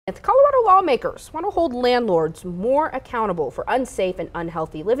The Colorado lawmakers want to hold landlords more accountable for unsafe and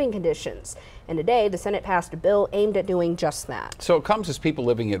unhealthy living conditions. And today, the Senate passed a bill aimed at doing just that. So it comes as people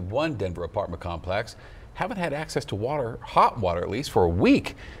living in one Denver apartment complex haven't had access to water, hot water at least, for a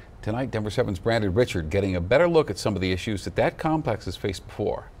week. Tonight, Denver 7's Brandon Richard getting a better look at some of the issues that complex has faced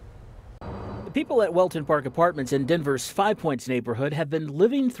before. The people at Welton Park Apartments in Denver's Five Points neighborhood have been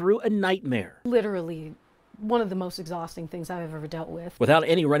living through a nightmare. Literally one of the most exhausting things I've ever dealt with. Without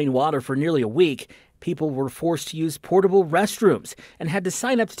any running water for nearly a week, people were forced to use portable restrooms and had to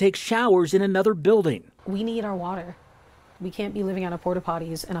sign up to take showers in another building. We need our water. We can't be living out of porta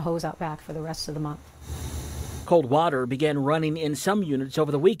potties and a hose out back for the rest of the month. Cold water began running in some units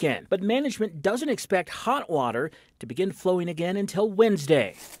over the weekend, but management doesn't expect hot water to begin flowing again until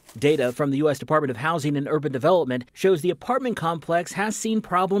Wednesday. Data from the U.S. Department of Housing and Urban Development shows the apartment complex has seen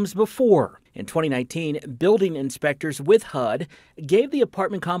problems before. In 2019, building inspectors with HUD gave the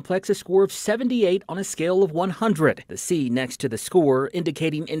apartment complex a score of 78 on a scale of 100. The C next to the score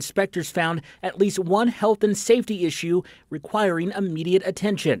indicating inspectors found at least one health and safety issue requiring immediate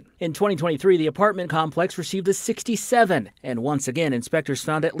attention. In 2023, the apartment complex received a 67. And once again, inspectors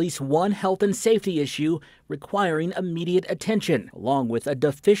found at least one health and safety issue requiring immediate attention, along with a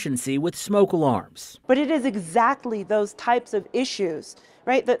deficiency with smoke alarms. But it is exactly those types of issues,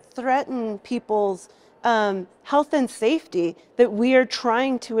 right, that threaten people's health and safety that we are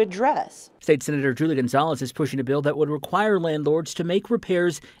trying to address. State Senator Julie Gonzalez is pushing a bill that would require landlords to make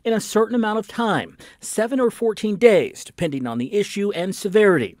repairs in a certain amount of time, 7 or 14 days, depending on the issue and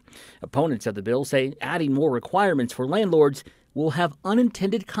severity. Opponents of the bill say adding more requirements for landlords will have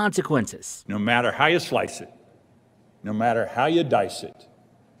unintended consequences. No matter how you slice it, no matter how you dice it,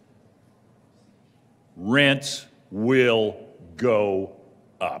 rents will go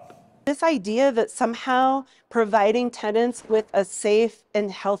up. This idea that somehow providing tenants with a safe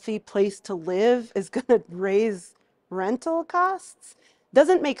and healthy place to live is going to raise rental costs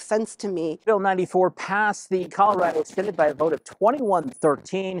doesn't make sense to me. Bill 94 passed the Colorado Senate by a vote of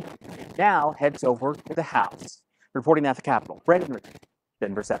 21-13. Now heads over to the House. Reporting at the Capitol, Brandon Richard,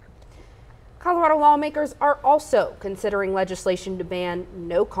 Denver 7. Colorado lawmakers are also considering legislation to ban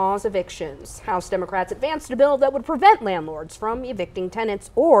no-cause evictions. House Democrats advanced a bill that would prevent landlords from evicting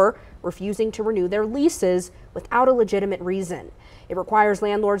tenants or refusing to renew their leases without a legitimate reason. It requires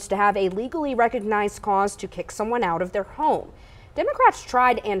landlords to have a legally recognized cause to kick someone out of their home. Democrats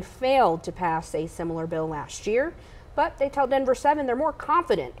tried and failed to pass a similar bill last year, but they tell Denver 7 they're more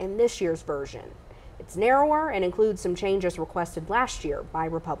confident in this year's version. It's narrower and includes some changes requested last year by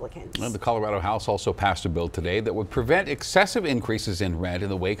Republicans. The Colorado House also passed a bill today that would prevent excessive increases in rent in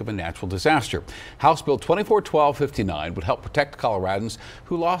the wake of a natural disaster. House Bill 24-1259 would help protect Coloradans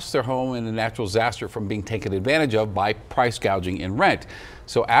who lost their home in a natural disaster from being taken advantage of by price gouging in rent.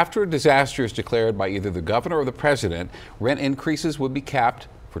 So after a disaster is declared by either the governor or the president, rent increases would be capped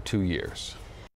for 2 years.